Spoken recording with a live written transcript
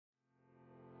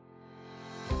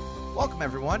Welcome,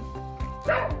 everyone.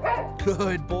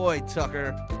 Good boy,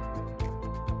 Tucker.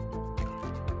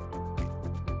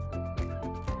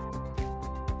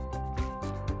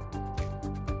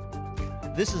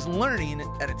 This is learning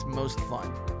at its most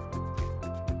fun.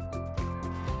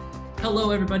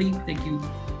 Hello, everybody. Thank you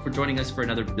for joining us for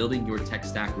another Building Your Tech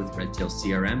Stack with Redtail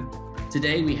CRM.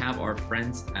 Today, we have our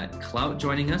friends at Clout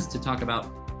joining us to talk about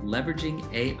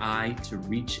leveraging AI to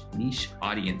reach niche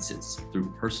audiences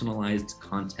through personalized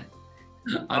content.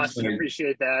 Awesome.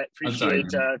 Appreciate that.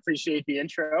 Appreciate the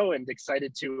intro and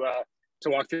excited to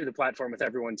walk through the platform with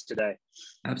everyone today.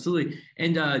 Absolutely.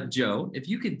 And Joe, if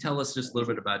you could tell us just a little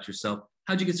bit about yourself,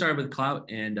 how'd you get started with Clout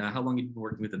and how long have you been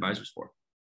working with advisors for?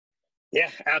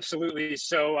 Yeah, absolutely.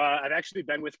 So I've actually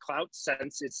been with Clout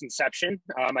since its inception.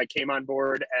 I came on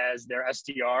board as their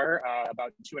SDR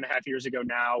about 2.5 years ago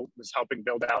now, was helping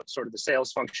build out sort of the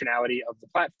sales functionality of the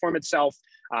platform itself,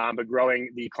 but growing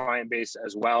the client base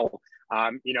as well.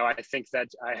 I think that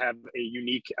I have a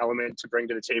unique element to bring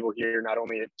to the table here, not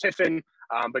only at TIFIN,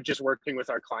 but just working with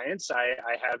our clients. I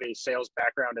have a sales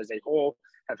background as a whole.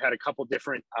 I've had a couple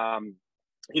different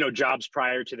jobs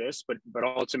prior to this, but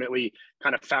ultimately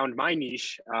kind of found my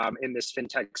niche in this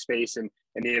fintech space and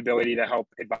the ability to help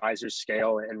advisors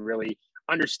scale and really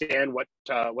understand what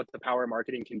the power of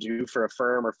marketing can do for a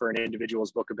firm or for an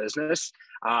individual's book of business.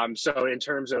 So in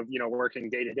terms of working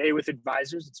day to day with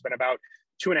advisors, it's been about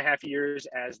 2.5 years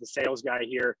as the sales guy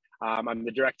here. I'm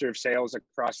the director of sales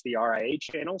across the RIA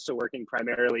channel, so working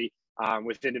primarily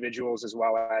with individuals as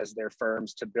well as their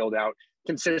firms to build out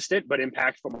consistent but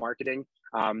impactful marketing.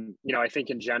 I think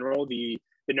in general, the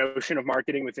notion of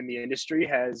marketing within the industry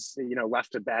has,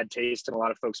 left a bad taste in a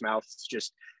lot of folks' mouths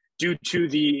just due to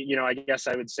the, I guess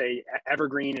I would say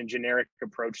evergreen and generic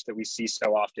approach that we see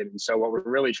so often. And so what we're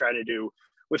really trying to do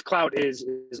with Clout is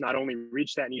not only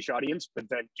reach that niche audience, but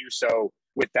then do so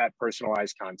with that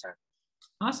personalized content.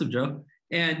 Awesome, Joe.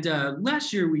 And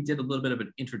last year, we did a little bit of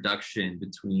an introduction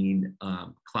between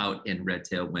Clout and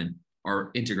Redtail when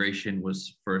our integration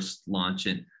was first launched.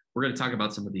 And we're going to talk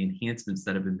about some of the enhancements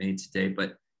that have been made today.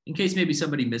 But in case maybe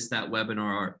somebody missed that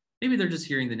webinar, or maybe they're just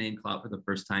hearing the name Clout for the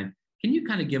first time, can you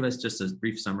kind of give us just a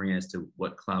brief summary as to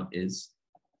what Clout is?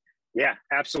 Yeah,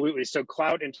 absolutely. So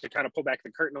Clout, and to kind of pull back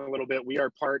the curtain a little bit, we are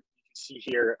part, you can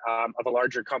see here, of a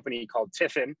larger company called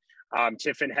TIFIN.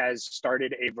 TIFIN has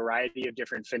started a variety of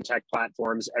different fintech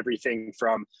platforms, everything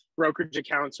from brokerage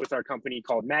accounts with our company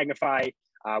called Magnify.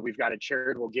 We've got a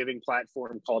charitable giving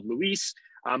platform called Luis,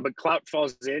 but Clout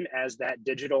falls in as that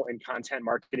digital and content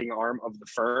marketing arm of the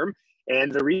firm.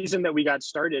 And the reason that we got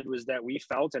started was that we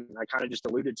felt, and I kind of just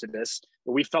alluded to this,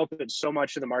 but we felt that so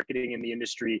much of the marketing in the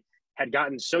industry had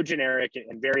gotten so generic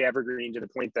and very evergreen to the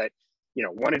point that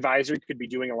one advisor could be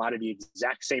doing a lot of the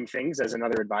exact same things as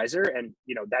another advisor. And,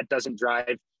 that doesn't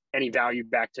drive any value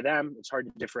back to them. It's hard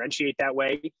to differentiate that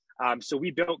way. So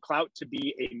we built Clout to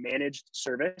be a managed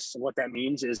service. And what that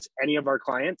means is any of our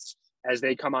clients, as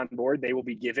they come on board, they will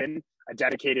be given a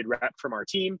dedicated rep from our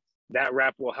team. That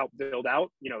rep will help build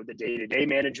out, the day-to-day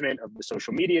management of the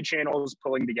social media channels,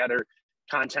 pulling together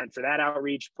content for that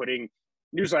outreach, putting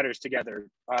newsletters together,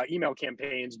 email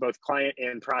campaigns, both client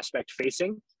and prospect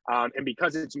facing. And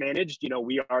because it's managed,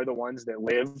 we are the ones that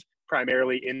live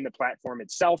primarily in the platform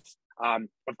itself.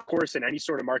 Of course, in any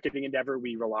sort of marketing endeavor,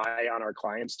 we rely on our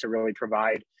clients to really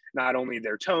provide not only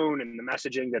their tone and the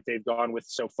messaging that they've gone with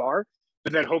so far,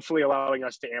 but then hopefully allowing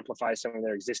us to amplify some of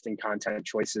their existing content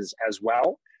choices as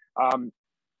well.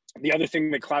 The other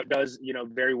thing that Clout does,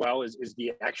 very well is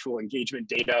the actual engagement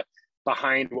data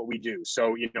behind what we do.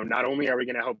 So, not only are we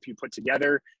going to help you put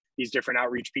together these different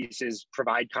outreach pieces,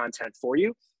 provide content for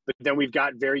you, but then we've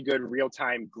got very good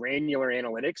real-time granular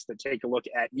analytics that take a look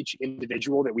at each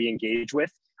individual that we engage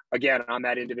with, again, on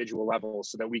that individual level,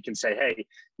 so that we can say, hey,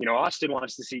 Austin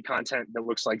wants to see content that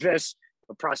looks like this,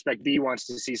 but prospect B wants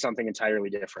to see something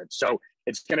entirely different. So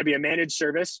it's going to be a managed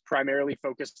service, primarily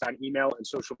focused on email and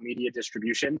social media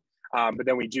distribution. But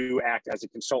then we do act as a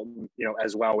consultant,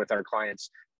 as well with our clients,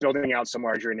 building out some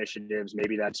larger initiatives.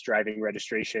 Maybe that's driving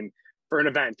registration for an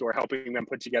event or helping them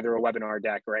put together a webinar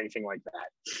deck or anything like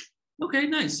that. Okay,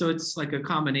 nice. So it's like a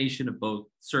combination of both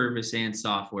service and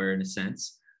software in a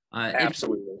sense.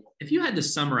 Absolutely. If you had to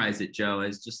summarize it, Joe,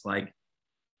 as just like,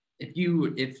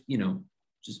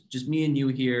 just me and you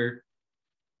here,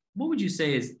 what would you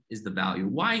say is the value?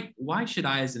 Why should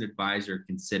I, as an advisor,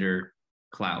 consider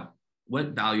Clout?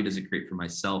 What value does it create for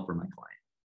myself or my client?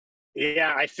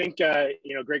 Yeah, I think,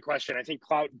 great question. I think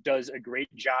Clout does a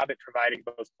great job at providing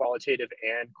both qualitative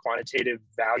and quantitative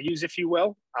values, if you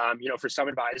will. For some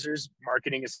advisors,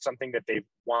 marketing is something that they've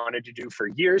wanted to do for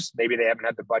years. Maybe they haven't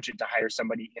had the budget to hire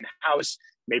somebody in-house.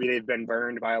 Maybe they've been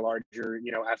burned by a larger,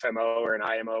 FMO or an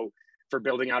IMO for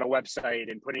building out a website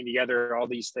and putting together all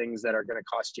these things that are going to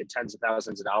cost you tens of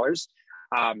thousands of dollars.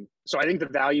 So I think the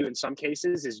value in some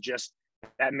cases is just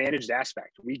that managed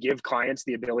aspect. We give clients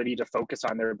the ability to focus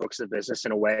on their books of business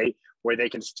in a way where they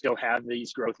can still have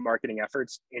these growth marketing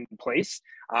efforts in place.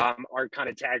 Our kind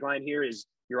of tagline here is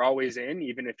you're always in,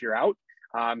 even if you're out.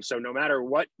 So no matter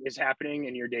what is happening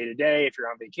in your day to day, if you're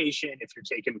on vacation, if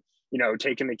you're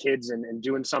taking the kids and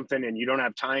doing something and you don't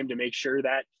have time to make sure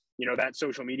that, that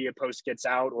social media post gets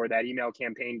out or that email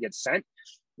campaign gets sent,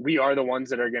 we are the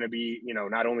ones that are going to be,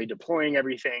 not only deploying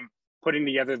everything, putting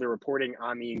together the reporting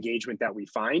on the engagement that we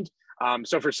find.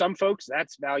 So for some folks,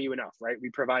 that's value enough, right? We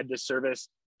provide this service,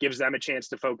 gives them a chance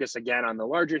to focus again on the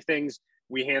larger things.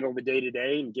 We handle the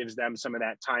day-to-day and gives them some of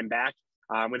that time back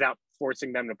without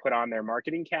forcing them to put on their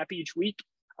marketing cap each week.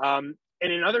 And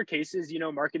in other cases,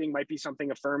 marketing might be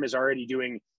something a firm is already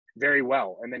doing very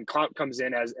well. And then Clout comes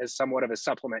in as somewhat of a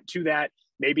supplement to that,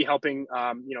 maybe helping,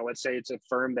 let's say it's a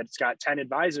firm that's got 10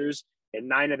 advisors and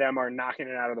 9 of them are knocking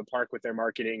it out of the park with their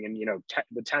marketing. And,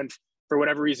 the 10th, for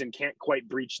whatever reason, can't quite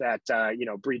breach that,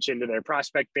 breach into their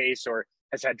prospect base or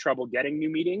has had trouble getting new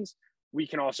meetings. We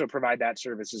can also provide that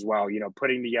service as well,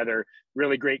 putting together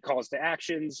really great calls to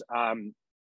actions.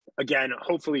 Again,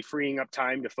 hopefully freeing up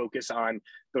time to focus on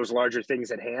those larger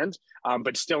things at hand,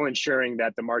 but still ensuring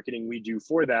that the marketing we do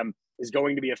for them is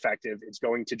going to be effective. It's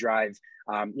going to drive,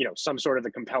 some sort of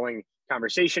a compelling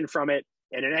conversation from it.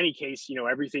 And in any case,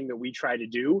 everything that we try to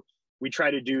do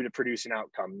to produce an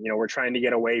outcome. We're trying to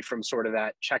get away from sort of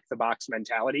that check the box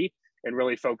mentality and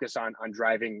really focus on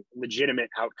driving legitimate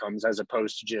outcomes as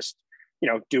opposed to just,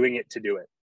 doing it to do it.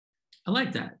 I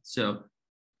like that. So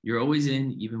you're always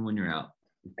in, even when you're out.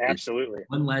 Absolutely.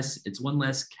 It's one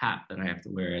less cap that I have to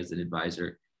wear as an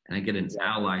advisor. And I get an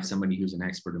ally, somebody who's an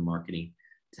expert in marketing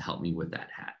to help me with that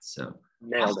hat. So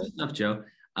awesome stuff, Joe.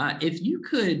 If you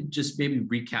could just maybe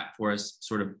recap for us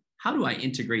sort of how do I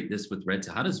integrate this with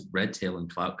Redtail? How does Redtail and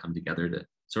Clout come together to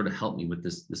sort of help me with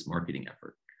this marketing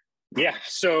effort? Yeah,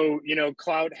 so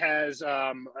Clout has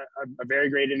a very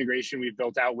great integration we've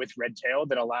built out with Redtail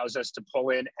that allows us to pull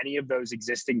in any of those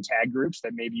existing tag groups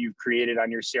that maybe you've created on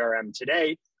your CRM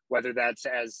today, whether that's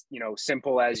as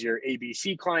simple as your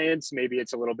ABC clients, maybe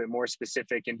it's a little bit more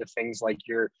specific into things like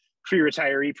your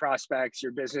pre-retiree prospects,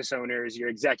 your business owners, your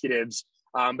executives.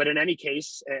 But in any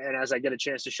case, and as I get a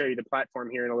chance to show you the platform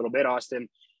here in a little bit, Austin,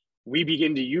 we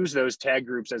begin to use those tag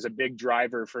groups as a big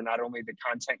driver for not only the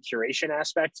content curation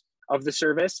aspect of the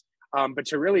service, but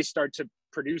to really start to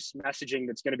produce messaging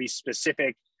that's going to be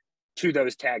specific to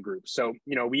those tag groups. So,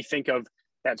 we think of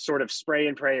that sort of spray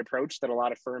and pray approach that a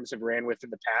lot of firms have ran with in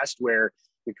the past, where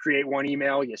you create one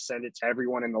email, you send it to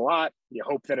everyone in the lot, you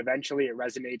hope that eventually it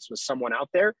resonates with someone out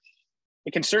there.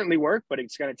 It can certainly work, but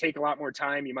it's going to take a lot more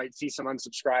time. You might see some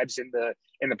unsubscribes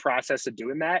in the process of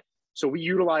doing that. So we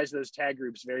utilize those tag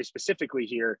groups very specifically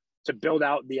here to build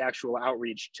out the actual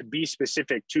outreach to be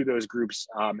specific to those groups,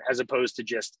 as opposed to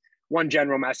just one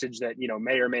general message that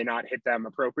may or may not hit them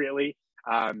appropriately.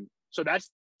 So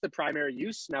that's the primary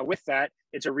use. Now with that,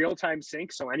 it's a real-time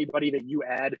sync. So anybody that you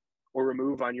add or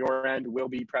remove on your end will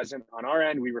be present on our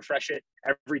end. We refresh it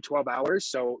every 12 hours.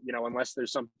 So unless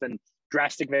there's something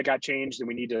drastic that got changed and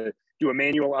we need to do a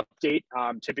manual update,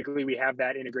 typically we have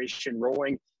that integration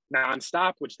rolling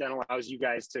nonstop, which then allows you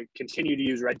guys to continue to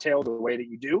use Redtail the way that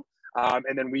you do.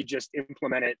 And then we just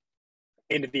implement it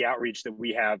into the outreach that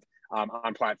we have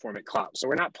on platform at Clout. So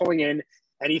we're not pulling in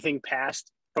anything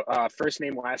past first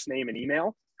name, last name, and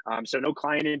email. So no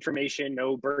client information,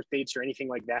 no birth dates or anything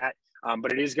like that.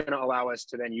 But it is going to allow us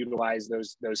to then utilize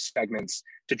those segments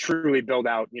to truly build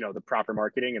out, the proper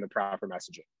marketing and the proper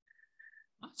messaging.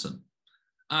 Awesome.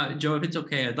 Joe, if it's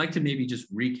okay, I'd like to maybe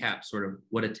just recap sort of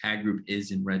what a tag group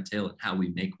is in Redtail and how we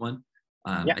make one.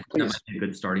 I think that might be a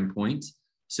good starting point.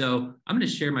 So I'm going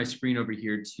to share my screen over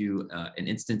here to an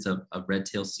instance of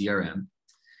Redtail CRM.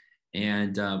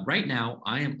 And right now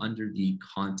I am under the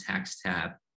contacts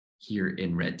tab here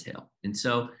in Redtail. And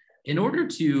so in order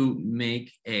to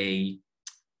make a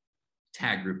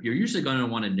tag group, you're usually going to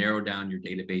want to narrow down your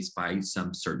database by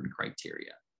some certain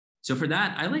criteria. So for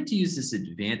that, I like to use this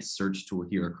advanced search tool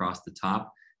here across the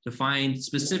top to find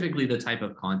specifically the type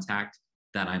of contact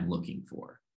that I'm looking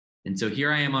for. And so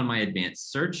here I am on my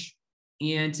advanced search.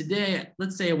 And today,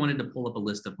 let's say I wanted to pull up a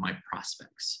list of my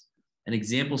prospects. An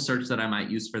example search that I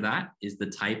might use for that is the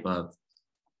type of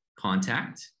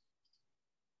contact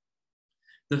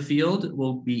The field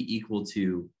will be equal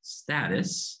to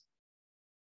status.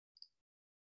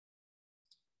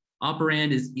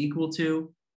 Operand is equal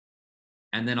to,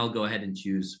 and then I'll go ahead and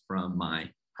choose from my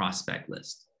prospect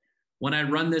list. When I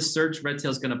run this search, Redtail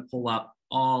is going to pull up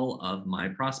all of my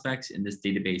prospects. In this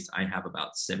database, I have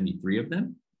about 73 of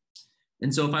them.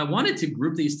 And so if I wanted to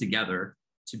group these together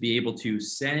to be able to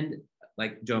send,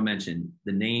 like Joe mentioned,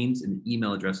 the names and the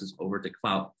email addresses over to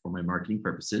Clout for my marketing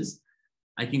purposes,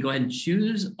 I can go ahead and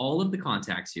choose all of the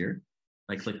contacts here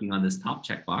by clicking on this top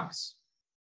checkbox,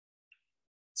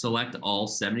 select all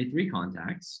 73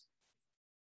 contacts,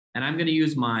 and I'm going to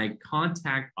use my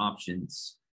contact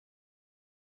options,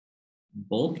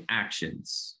 bulk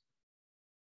actions,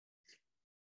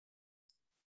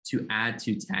 to add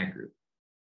to tag group.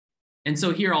 And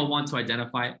so here I'll want to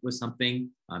identify it with something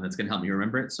that's going to help me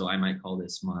remember it. So I might call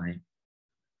this my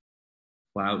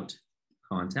Clout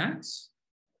contacts,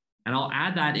 and I'll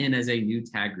add that in as a new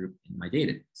tag group in my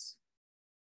database.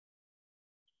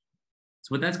 So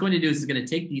what that's going to do is it's going to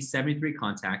take these 73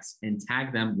 contacts and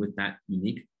tag them with that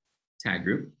unique tag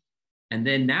group. And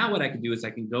then now what I can do is I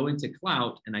can go into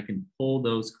Clout and I can pull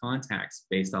those contacts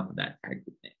based off of that tag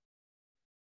group name.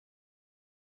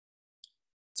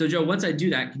 So Joe, once I do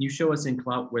that, can you show us in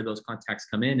Clout where those contacts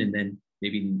come in, and then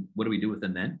maybe what do we do with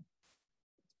them then?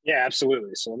 Yeah,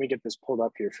 absolutely. So let me get this pulled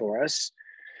up here for us.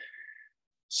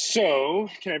 So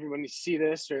can everyone see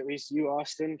this, or at least you,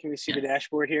 Austin? Can we see the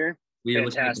dashboard here?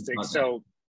 Fantastic. So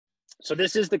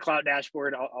this is the Clout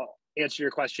dashboard. I'll answer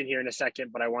your question here in a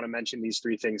second, but I want to mention these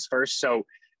three things first. So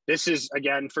this is,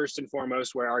 again, first and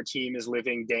foremost, where our team is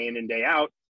living day in and day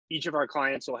out. Each of our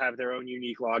clients will have their own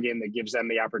unique login that gives them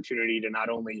the opportunity to not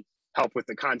only help with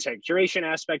the content curation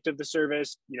aspect of the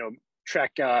service,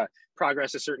 track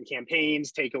progress of certain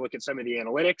campaigns, take a look at some of the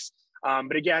analytics.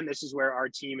 But again, this is where our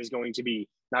team is going to be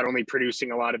not only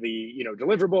producing a lot of the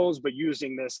deliverables, but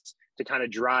using this to kind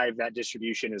of drive that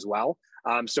distribution as well.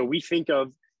 So we think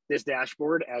of this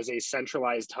dashboard as a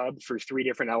centralized hub for three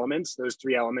different elements. Those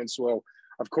three elements will,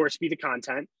 of course, be the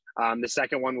content. The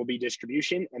second one will be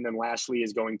distribution. And then lastly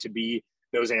is going to be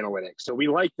those analytics. So we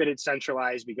like that it's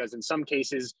centralized because in some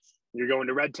cases, you're going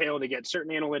to Redtail to get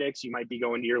certain analytics. You might be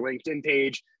going to your LinkedIn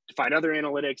page to find other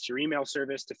analytics, your email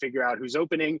service to figure out who's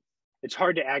opening. It's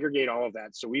hard to aggregate all of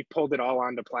that. So we've pulled it all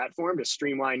onto platform to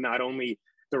streamline not only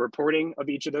the reporting of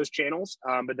each of those channels,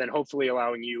 but then hopefully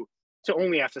allowing you to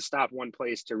only have to stop one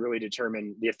place to really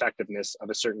determine the effectiveness of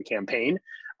a certain campaign.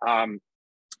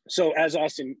 So as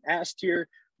Austin asked here,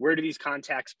 where do these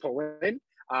contacts pull in?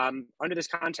 Under this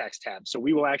contacts tab. So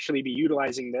we will actually be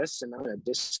utilizing this, and I'm going to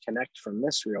disconnect from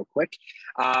this real quick,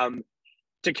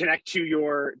 to connect to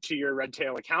your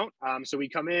Redtail account. So we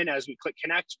come in, as we click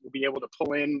connect, we'll be able to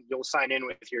pull in, you'll sign in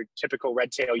with your typical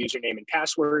Redtail username and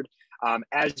password.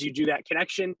 As you do that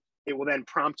connection, it will then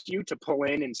prompt you to pull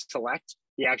in and select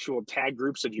the actual tag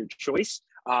groups of your choice.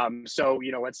 So,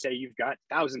 let's say you've got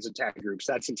thousands of tag groups,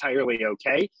 that's entirely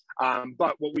okay.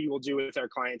 But what we will do with our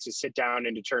clients is sit down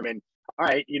and determine, all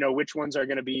right, which ones are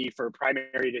going to be for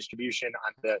primary distribution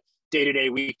on the day-to-day,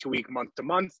 week-to-week,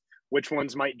 month-to-month, which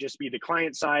ones might just be the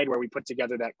client side where we put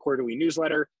together that quarterly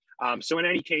newsletter. So in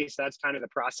any case, that's kind of the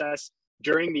process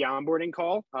during the onboarding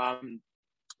call,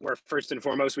 where first and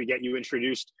foremost, we get you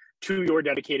introduced to your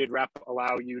dedicated rep,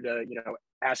 allow you to,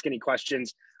 ask any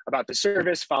questions about the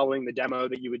service following the demo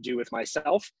that you would do with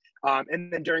myself.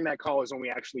 And then during that call is when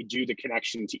we actually do the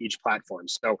connection to each platform.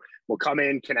 So we'll come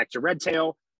in, connect to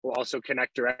Redtail. We'll also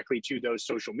connect directly to those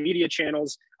social media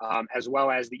channels, as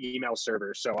well as the email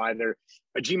server. So either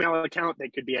a Gmail account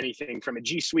that could be anything from a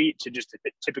G Suite to just a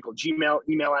typical Gmail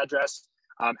email address.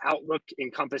 Outlook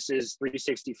encompasses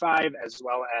 365 as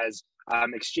well as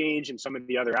Exchange and some of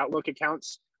the other Outlook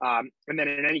accounts. And then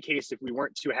in any case, if we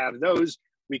weren't to have those,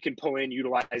 we can pull in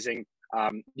utilizing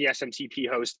the SMTP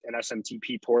host and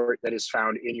SMTP port that is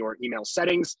found in your email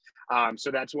settings.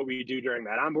 So that's what we do during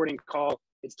that onboarding call.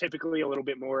 It's typically a little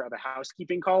bit more of a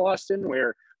housekeeping call, Austin,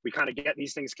 where we kind of get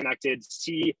these things connected,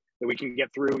 see that we can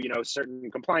get through, certain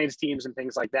compliance teams and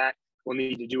things like that. We'll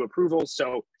need to do approvals.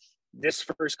 So this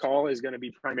first call is going to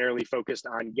be primarily focused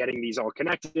on getting these all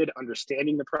connected,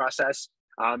 understanding the process,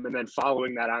 and then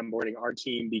following that onboarding, our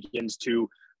team begins to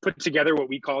put together what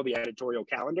we call the editorial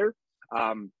calendar.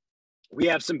 We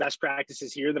have some best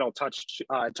practices here that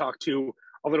I'll talk to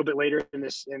a little bit later in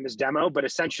this demo, but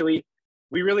essentially,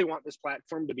 we really want this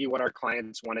platform to be what our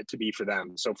clients want it to be for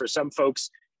them. So for some folks,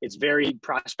 it's very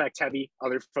prospect heavy.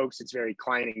 Other folks, it's very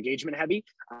client engagement heavy.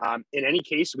 In any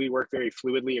case, we work very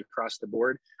fluidly across the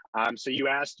board. So you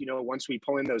asked, once we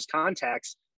pull in those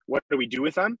contacts, what do we do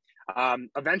with them?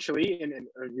 eventually and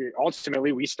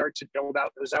ultimately we start to build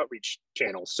out those outreach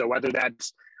channels. So whether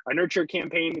that's a nurture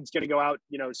campaign that's going to go out,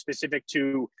 specific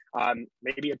to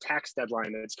maybe a tax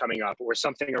deadline that's coming up, or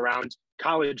something around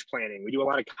college planning. We do a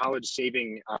lot of college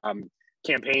saving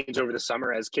campaigns over the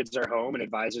summer as kids are home and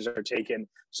advisors are taking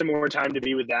some more time to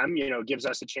be with them. Gives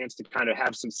us a chance to kind of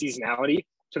have some seasonality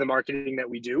to the marketing that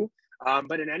we do.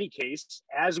 But in any case,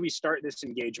 as we start this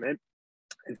engagement,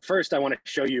 and first I want to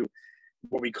show you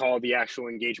what we call the actual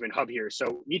engagement hub here.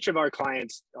 So each of our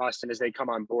clients, Austin, as they come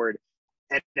on board,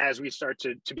 and as we start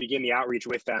to begin the outreach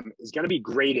with them, is going to be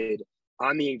graded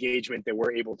on the engagement that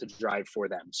we're able to drive for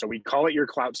them. So we call it your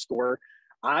Clout score.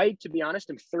 To be honest,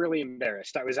 I'm thoroughly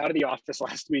embarrassed. I was out of the office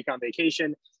last week on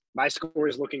vacation. My score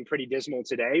is looking pretty dismal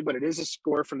today, but it is a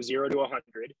score from 0 to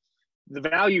 100. The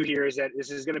value here is that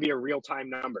this is going to be a real-time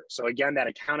number. So again, that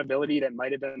accountability that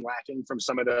might have been lacking from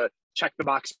some of the check the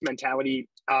box mentality,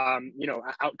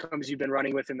 outcomes you've been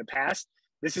running with in the past,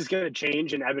 this is going to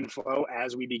change and ebb and flow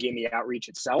as we begin the outreach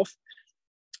itself.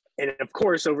 And of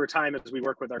course, over time, as we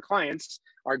work with our clients,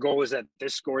 our goal is that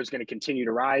this score is going to continue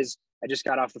to rise. I just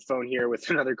got off the phone here with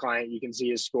another client. You can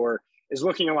see his score is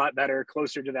looking a lot better,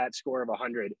 closer to that score of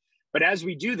 100. But as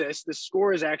we do this, the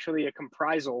score is actually a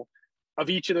comprisal of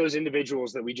each of those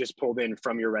individuals that we just pulled in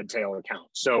from your Redtail account.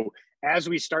 So as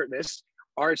we start this,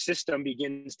 our system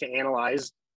begins to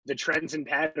analyze the trends and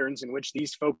patterns in which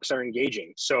these folks are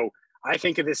engaging. So I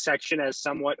think of this section as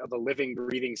somewhat of a living,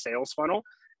 breathing sales funnel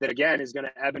that, again, is going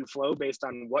to ebb and flow based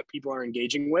on what people are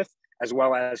engaging with, as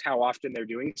well as how often they're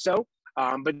doing so.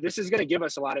 But this is going to give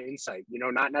us a lot of insight,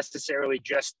 not necessarily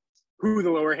just who the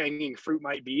lower hanging fruit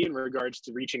might be in regards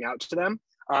to reaching out to them,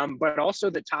 but also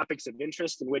the topics of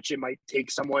interest in which it might take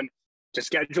someone to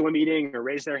schedule a meeting or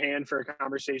raise their hand for a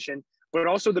conversation, but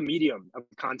also the medium of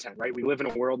content, right? We live in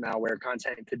a world now where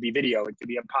content could be video, it could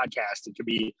be a podcast, it could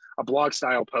be a blog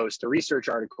style post, a research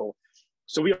article.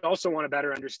 So we also want to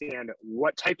better understand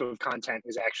what type of content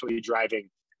is actually driving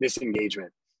this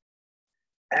engagement.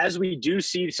 As we do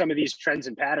see some of these trends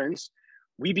and patterns,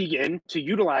 we begin to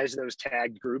utilize those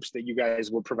tagged groups that you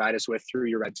guys will provide us with through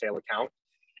your Redtail account.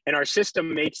 And our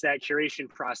system makes that curation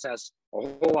process a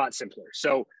whole lot simpler.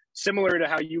 So similar to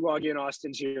how you log in,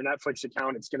 Austin, to your Netflix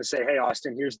account, it's going to say, hey,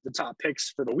 Austin, here's the top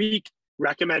picks for the week,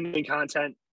 recommending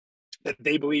content that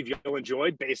they believe you'll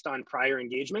enjoy based on prior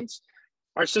engagements.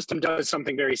 Our system does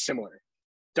something very similar.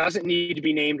 Doesn't need to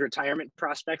be named retirement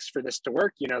prospects for this to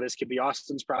work. This could be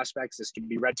Austin's prospects, this could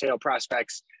be Redtail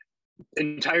prospects,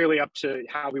 entirely up to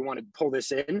how we want to pull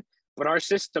this in. But our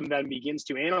system then begins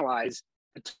to analyze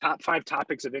the top 5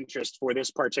 topics of interest for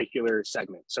this particular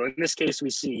segment. So in this case, we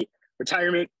see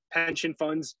retirement, pension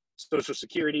funds, Social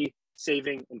Security,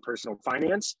 saving, and personal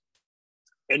finance.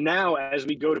 And now as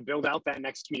we go to build out that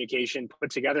next communication, put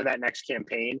together that next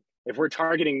campaign, if we're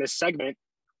targeting this segment,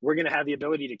 we're going to have the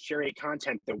ability to curate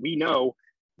content that we know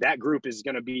that group is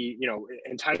going to be,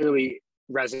 entirely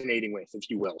resonating with, if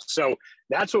you will. So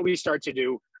that's what we start to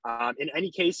do. In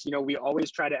any case, we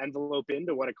always try to envelope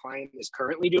into what a client is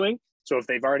currently doing. So if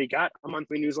they've already got a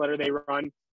monthly newsletter they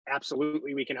run,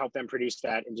 absolutely, we can help them produce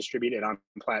that and distribute it on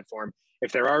the platform.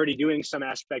 If they're already doing some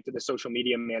aspect of the social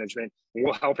media management,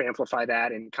 we'll help amplify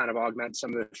that and kind of augment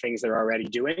some of the things they're already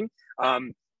doing.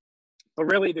 But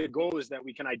really, the goal is that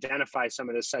we can identify some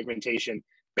of the segmentation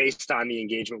based on the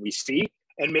engagement we see.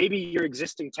 And maybe your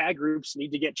existing tag groups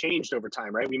need to get changed over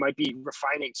time, right? We might be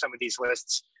refining some of these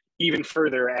lists even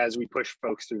further as we push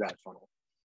folks through that funnel.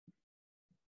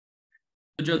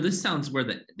 So Joe, this sounds where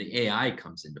the AI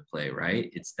comes into play, right?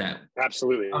 It's that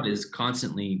absolutely Clout is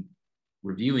constantly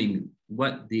reviewing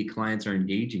what the clients are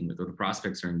engaging with or the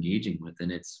prospects are engaging with,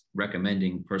 and it's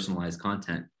recommending personalized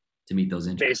content to meet those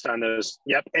interests. Based on those,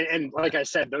 yep. And like I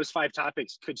said, those 5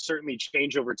 topics could certainly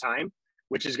change over time,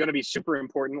 which is going to be super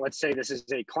important. Let's say this is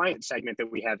a client segment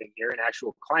that we have in here, an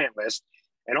actual client list,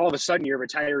 and all of a sudden your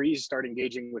retirees start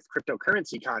engaging with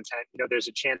cryptocurrency content. There's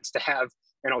a chance to have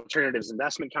an alternatives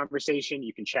investment conversation.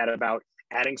 You can chat about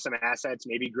adding some assets,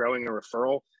 maybe growing a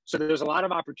referral. So there's a lot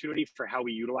of opportunity for how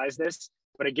we utilize this.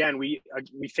 But again, we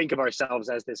think of ourselves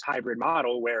as this hybrid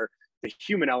model where the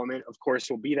human element, of course,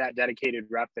 will be that dedicated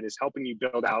rep that is helping you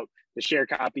build out the share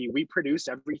copy. We produce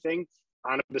everything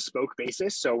on a bespoke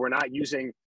basis. So we're not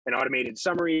using an automated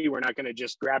summary. We're not going to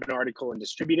just grab an article and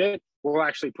distribute it. We'll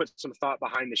actually put some thought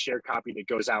behind the share copy that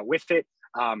goes out with it.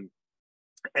 And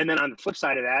then on the flip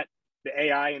side of that, the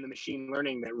AI and the machine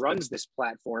learning that runs this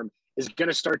platform is going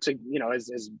to start to,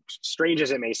 as strange as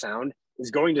it may sound,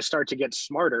 is going to start to get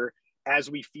smarter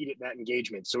as we feed it that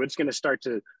engagement. So it's going to start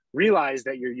to realize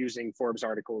that you're using Forbes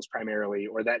articles primarily,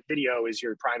 or that video is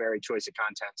your primary choice of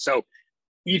content. So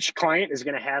each client is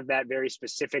going to have that very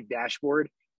specific dashboard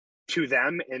to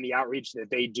them and the outreach that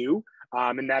they do.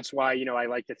 And that's why, I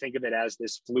like to think of it as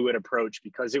this fluid approach,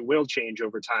 because it will change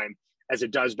over time as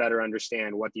it does better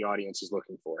understand what the audience is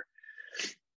looking for.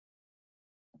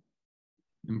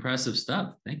 Impressive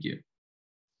stuff. Thank you.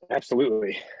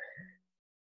 Absolutely.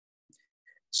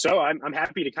 So I'm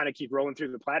happy to kind of keep rolling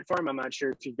through the platform. I'm not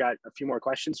sure if you've got a few more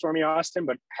questions for me, Austin,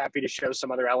 but happy to show some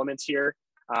other elements here.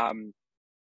 I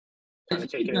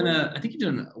think you've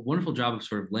done a wonderful job of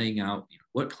sort of laying out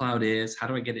what Clout is, how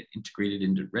do I get it integrated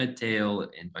into Redtail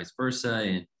and vice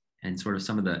versa, and sort of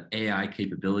some of the AI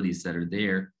capabilities that are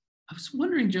there. I was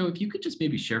wondering, Joe, if you could just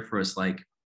maybe share for us, like,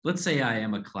 let's say I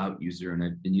am a Clout user and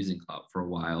I've been using Clout for a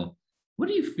while. What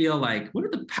do you feel like, what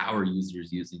are the power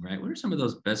users using, right? What are some of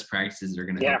those best practices that are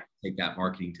going to help take that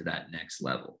marketing to that next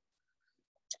level?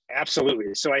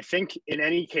 Absolutely. So I think in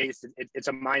any case, it's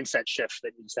a mindset shift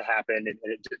that needs to happen. And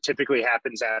it typically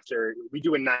happens after we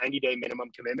do a 90-day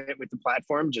minimum commitment with the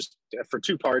platform, just for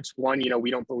two parts. One, we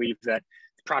don't believe that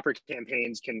proper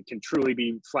campaigns can truly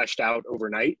be fleshed out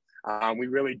overnight. We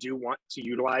really do want to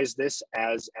utilize this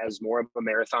as more of a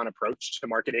marathon approach to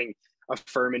marketing a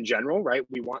firm in general, right?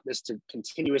 We want this to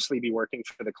continuously be working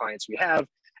for the clients we have.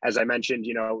 As I mentioned,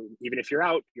 even if you're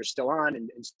out, you're still on and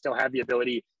still have the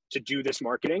ability to do this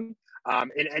marketing.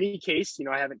 In any case,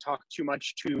 I haven't talked too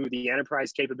much to the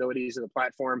enterprise capabilities of the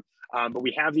platform, but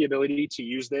we have the ability to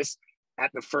use this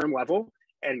at the firm level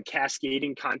and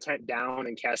cascading content down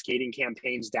and cascading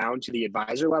campaigns down to the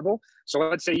advisor level. So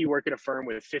let's say you work at a firm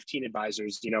with 15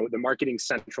 advisors, the marketing's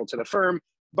central to the firm,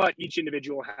 but each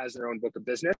individual has their own book of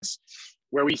business.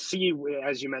 Where we see,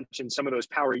 as you mentioned, some of those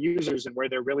power users and where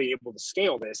they're really able to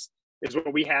scale this is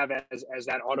what we have as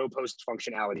that auto post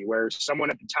functionality, where someone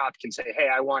at the top can say, hey,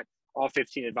 I want all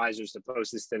 15 advisors to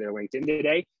post this to their LinkedIn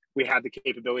today. We have the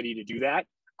capability to do that.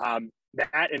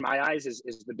 That, in my eyes, is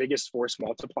the biggest force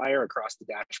multiplier across the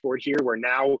dashboard here, where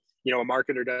now, a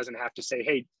marketer doesn't have to say,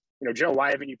 hey, Joe,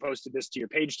 why haven't you posted this to your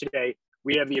page today?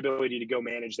 We have the ability to go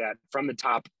manage that from the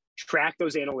top, track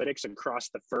those analytics across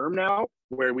the firm now,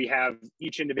 where we have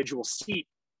each individual seat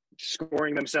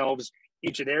scoring themselves,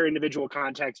 each of their individual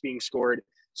contacts being scored.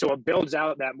 So it builds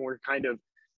out that more kind of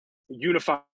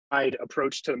unified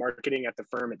approach to the marketing at the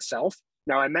firm itself.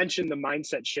 Now, I mentioned the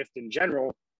mindset shift in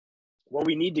general. What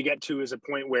we need to get to is a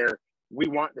point where we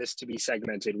want this to be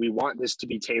segmented. We want this to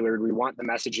be tailored. We want the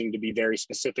messaging to be very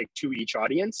specific to each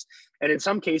audience. And in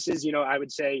some cases, I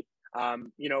would say,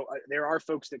 there are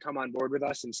folks that come on board with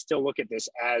us and still look at this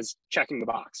as checking the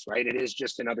box, right? It is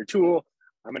just another tool.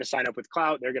 I'm going to sign up with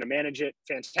Clout. They're going to manage it.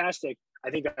 Fantastic. I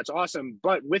think that's awesome.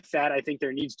 But with that, I think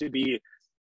there needs to be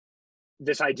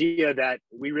this idea that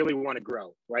we really want to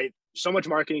grow, right? So much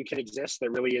marketing can exist that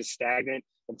really is stagnant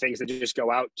and things that just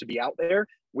go out to be out there.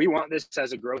 We want this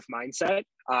as a growth mindset.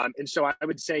 And so I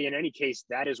would say in any case,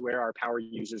 that is where our power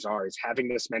users are, is having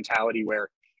this mentality where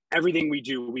everything we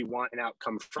do, we want an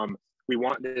outcome from. We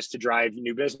want this to drive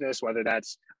new business, whether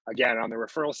that's, again, on the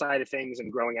referral side of things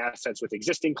and growing assets with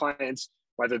existing clients,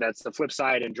 whether that's the flip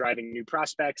side and driving new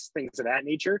prospects, things of that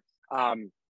nature. I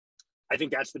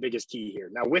think that's the biggest key here.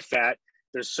 Now, with that,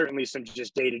 there's certainly some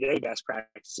just day-to-day best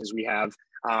practices we have.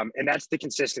 And that's the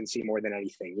consistency more than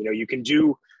anything. You can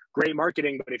do great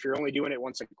marketing, but if you're only doing it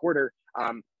once a quarter,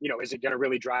 is it going to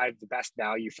really drive the best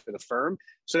value for the firm?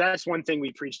 So that's one thing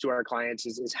we preach to our clients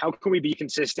is how can we be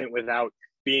consistent without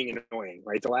being annoying,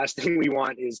 right? The last thing we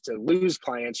want is to lose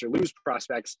clients or lose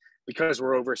prospects because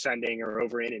we're over sending or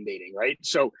over inundating, right?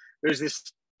 So there's this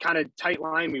kind of tight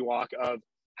line we walk of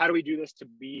how do we do this to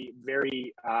be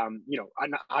very,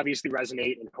 obviously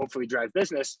resonate and hopefully drive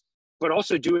business, but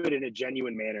also do it in a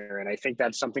genuine manner. And I think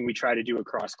that's something we try to do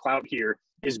across Clout here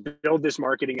is build this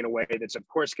marketing in a way that's of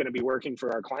course going to be working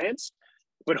for our clients,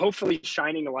 but hopefully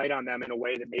shining a light on them in a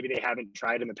way that maybe they haven't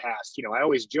tried in the past. I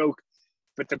always joke,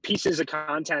 but the pieces of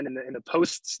content and the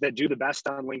posts that do the best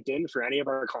on LinkedIn for any of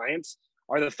our clients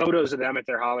are the photos of them at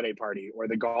their holiday party or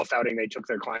the golf outing they took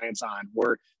their clients on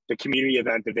or the community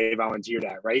event that they volunteered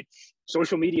at, right?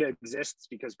 Social media exists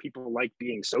because people like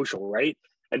being social, right?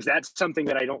 And that's something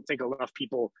that I don't think enough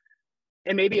people,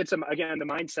 and maybe it's, again, the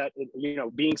mindset,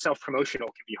 being self-promotional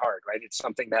can be hard, right? It's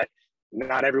something that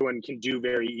not everyone can do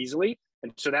very easily.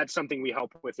 And so that's something we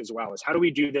help with as well, is how do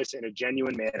we do this in a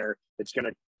genuine manner that's going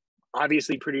to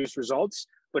obviously produce results,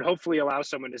 but hopefully allow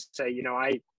someone to say,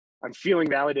 I'm feeling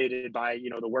validated by,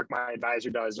 the work my advisor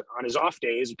does on his off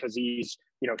days because he's,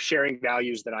 sharing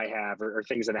values that I have or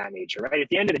things of that nature, right? At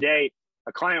the end of the day,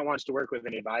 a client wants to work with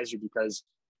an advisor because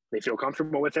they feel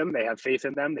comfortable with them. They have faith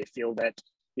in them. They feel that,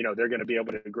 they're going to be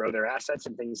able to grow their assets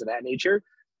and things of that nature.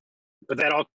 But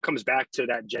that all comes back to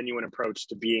that genuine approach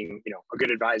to being, a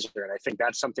good advisor. And I think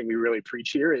that's something we really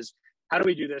preach here is how do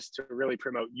we do this to really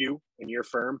promote you and your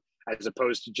firm, as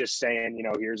opposed to just saying,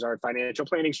 here's our financial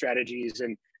planning strategies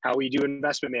and how we do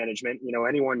investment management.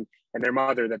 Anyone and their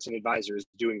mother that's an advisor is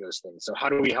doing those things. So how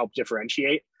do we help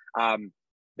differentiate?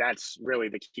 That's really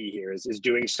the key here is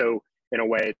doing so in a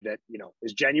way that,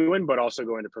 is genuine, but also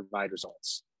going to provide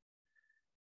results.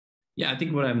 Yeah, I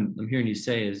think what I'm hearing you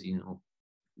say is,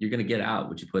 you're going to get out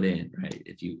what you put in, right?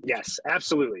 Yes,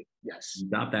 absolutely. Yes. You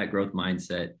got that growth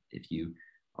mindset. If you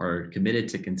are committed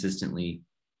to consistently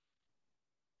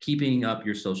keeping up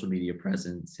your social media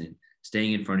presence and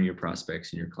staying in front of your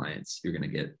prospects and your clients, you're going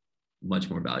to get much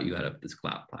more value out of this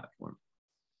cloud platform.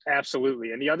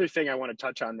 Absolutely. And the other thing I want to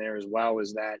touch on there as well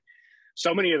is that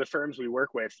so many of the firms we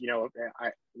work with,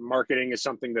 marketing is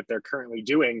something that they're currently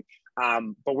doing,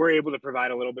 but we're able to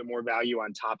provide a little bit more value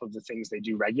on top of the things they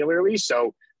do regularly.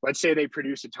 So let's say they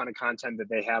produce a ton of content that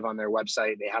they have on their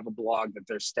website. They have a blog that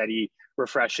they're steady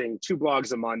refreshing, 2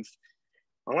 blogs a month.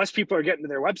 Unless people are getting to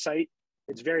their website,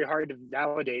 it's very hard to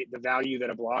validate the value that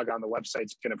a blog on the website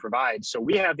is going to provide. So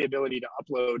we have the ability to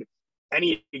upload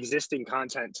any existing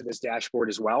content to this dashboard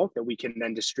as well that we can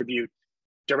then distribute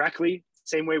directly.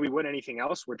 Same way we would anything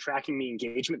else. We're tracking the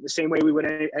engagement the same way we would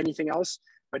anything else,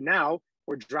 but now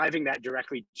we're driving that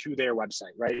directly to their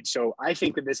website, right? So I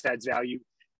think that this adds value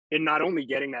in not only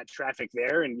getting that traffic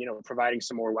there and, providing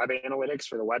some more web analytics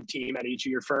for the web team at each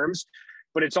of your firms,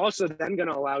 but it's also then going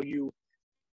to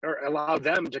allow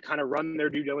them to kind of run their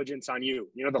due diligence on you.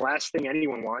 The last thing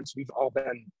anyone wants, we've all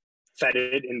been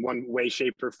feted in one way,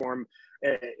 shape, or form,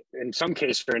 in some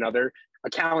case or another, a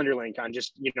calendar link on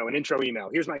just, an intro email.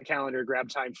 Here's my calendar, grab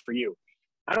time for you.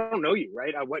 I don't know you,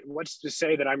 right? What's to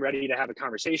say that I'm ready to have a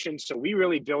conversation? So we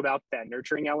really build out that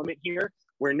nurturing element here,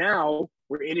 where now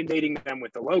we're inundating them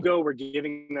with the logo. We're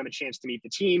giving them a chance to meet the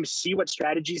team, see what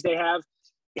strategies they have.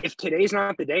 If today's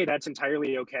not the day, that's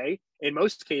entirely okay. In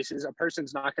most cases, a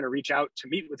person's not going to reach out to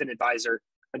meet with an advisor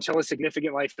until a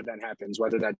significant life event happens,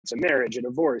 whether that's a marriage, a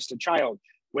divorce, a child,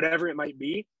 whatever it might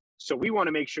be. So we want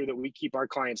to make sure that we keep our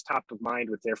clients top of mind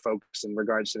with their folks in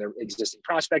regards to their existing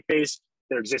prospect base,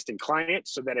 their existing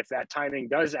clients, so that if that timing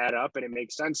does add up and it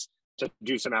makes sense to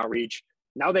do some outreach,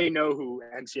 now they know who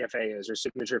NCFA is or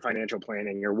Signature Financial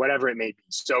Planning or whatever it may be.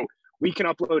 So we can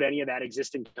upload any of that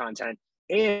existing content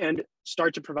and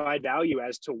start to provide value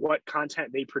as to what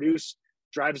content they produce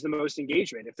drives the most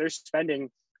engagement. If they're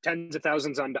spending tens of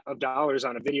thousands of dollars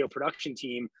on a video production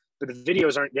team, but the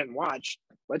videos aren't getting watched,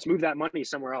 let's move that money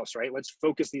somewhere else, right? Let's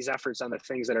focus these efforts on the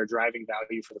things that are driving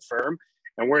value for the firm.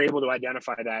 And we're able to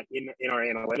identify that in our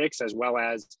analytics, as well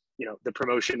as, the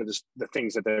promotion of the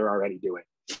things that they're already doing.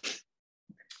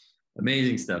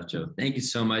 Amazing stuff, Joe. Thank you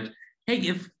so much.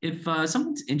 Hey, if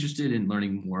someone's interested in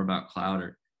learning more about cloud,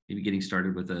 or maybe getting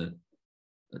started with a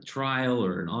trial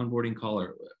or an onboarding call,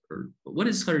 or what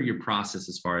is sort of your process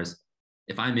as far as,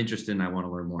 if I'm interested and I want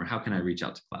to learn more, how can I reach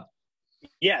out to Clout?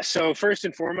 Yeah, so first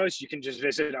and foremost, you can just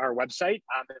visit our website.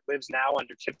 It lives now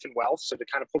under TIFIN Wealth. So to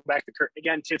kind of pull back the curtain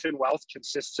again, TIFIN Wealth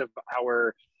consists of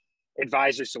our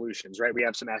advisor solutions, right? We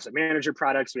have some asset manager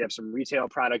products, we have some retail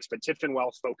products, but TIFIN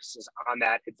Wealth focuses on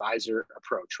that advisor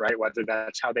approach, right? Whether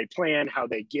that's how they plan, how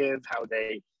they give, how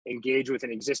they engage with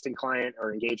an existing client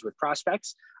or engage with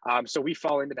prospects. So we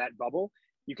fall into that bubble.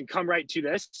 You can come right to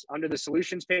this under the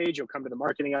solutions page. You'll come to the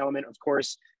marketing element, of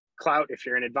course. Clout, if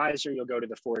you're an advisor, you'll go to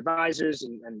the 4 advisors.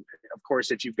 And of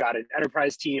course, if you've got an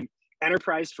enterprise team,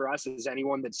 enterprise for us is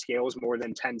anyone that scales more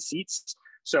than 10 seats.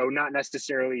 So not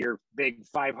necessarily your big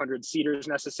 500 seaters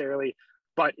necessarily,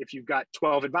 but if you've got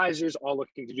 12 advisors all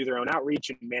looking to do their own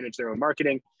outreach and manage their own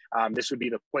marketing, this would be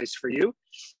the place for you.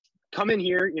 Come in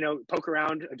here, poke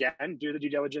around again, do the due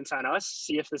diligence on us,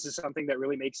 see if this is something that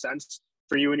really makes sense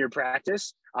for you and your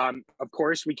practice. Of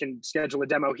course, we can schedule a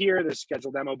demo here. There's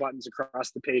schedule demo buttons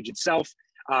across the page itself.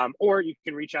 Or you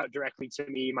can reach out directly to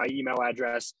me. My email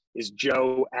address is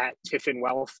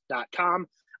joe@tiffinwealth.com,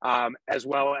 as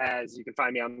well as you can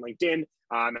find me on LinkedIn.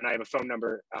 And I have a phone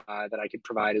number that I could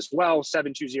provide as well,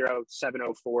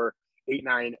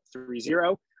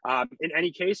 720-704-8930. In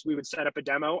any case, we would set up a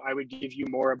demo. I would give you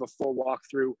more of a full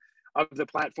walkthrough of the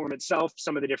platform itself,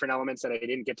 some of the different elements that I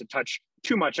didn't get to touch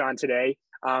too much on today.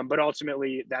 But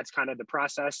ultimately, that's kind of the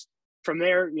process. From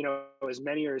there, as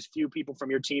many or as few people from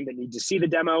your team that need to see the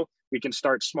demo, we can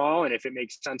start small. And if it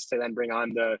makes sense to then bring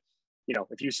on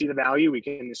if you see the value, we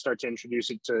can start to introduce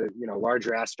it to,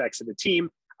 larger aspects of the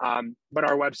team. But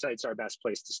our website's our best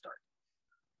place to start.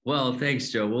 Well, thanks,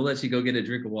 Joe. We'll let you go get a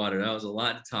drink of water. That was a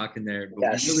lot to talk in there. But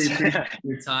yes. We really appreciate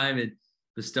your time. And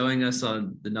bestowing us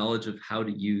on the knowledge of how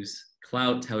to use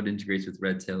Clout, how it integrates with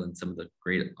Redtail, and some of the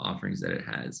great offerings that it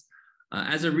has.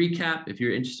 As a recap, if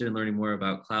you're interested in learning more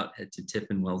about Clout, head to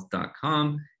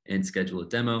tiffinwealth.com and schedule a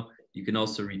demo. You can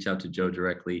also reach out to Joe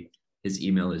directly. His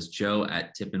email is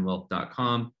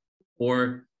joe@tiffinwealth.com,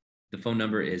 or the phone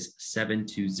number is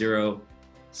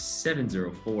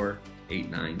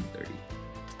 720-704-8930.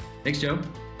 Thanks, Joe.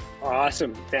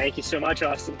 Awesome. Thank you so much,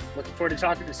 Austin. Looking forward to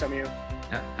talking to some of you.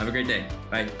 Yeah, have a great day.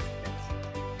 Bye.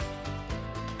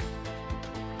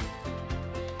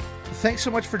 Thanks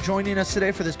so much for joining us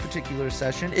today for this particular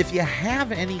session. If you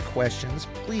have any questions,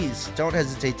 please don't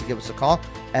hesitate to give us a call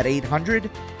at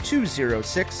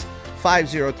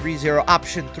 800-206-5030,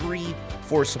 option 3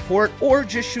 for support, or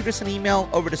just shoot us an email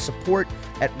over to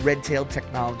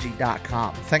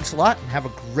support@redtailtechnology.com. Thanks a lot and have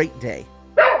a great day.